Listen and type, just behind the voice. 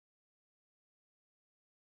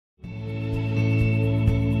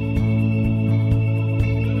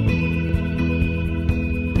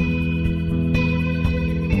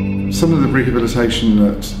Some of the rehabilitation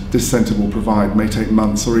that this centre will provide may take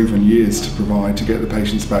months or even years to provide to get the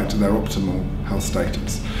patients back to their optimal health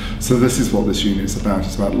status. So this is what this unit is about.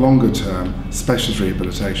 It's about longer term specialist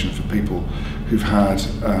rehabilitation for people who've had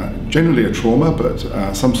generally a trauma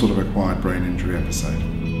but some sort of acquired brain injury episode.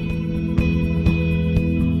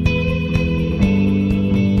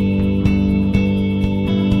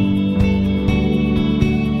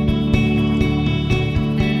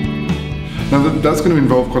 Now that's going to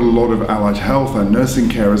involve quite a lot of allied health and nursing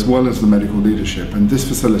care as well as the medical leadership, and this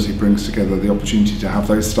facility brings together the opportunity to have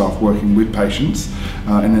those staff working with patients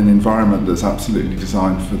in an environment that's absolutely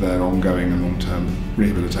designed for their ongoing and long-term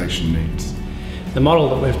rehabilitation needs. The model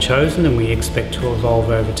that we've chosen and we expect to evolve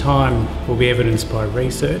over time will be evidenced by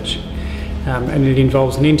research, and it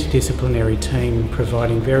involves an interdisciplinary team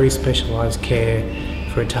providing very specialised care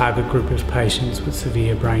for a target group of patients with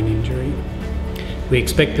severe brain injury. We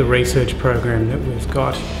expect the research program that we've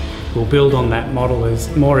got will build on that model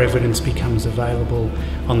as more evidence becomes available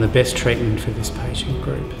on the best treatment for this patient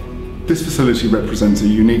group. This facility represents a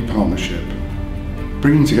unique partnership,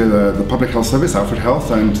 bringing together the Public Health Service, Alfred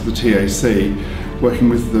Health, and the TAC, working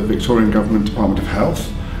with the Victorian Government Department of Health,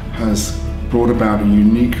 has brought about a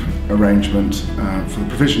unique arrangement for the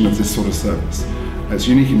provision of this sort of service. It's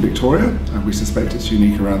unique in Victoria, and we suspect it's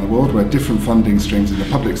unique around the world, where different funding streams in the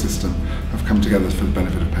public system have come together for the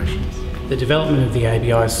benefit of patients. The development of the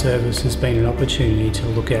ABI service has been an opportunity to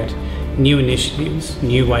look at new initiatives,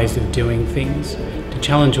 new ways of doing things, to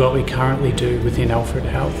challenge what we currently do within Alfred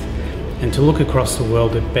Health, and to look across the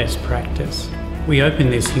world at best practice. We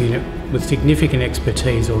opened this unit with significant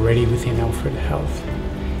expertise already within Alfred Health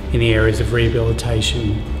in the areas of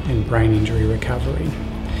rehabilitation and brain injury recovery.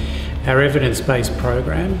 Our evidence-based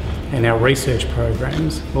program and our research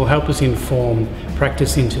programs will help us inform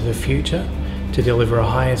practice into the future to deliver a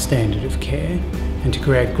higher standard of care and to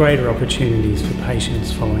create greater opportunities for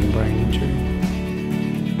patients following brain injury.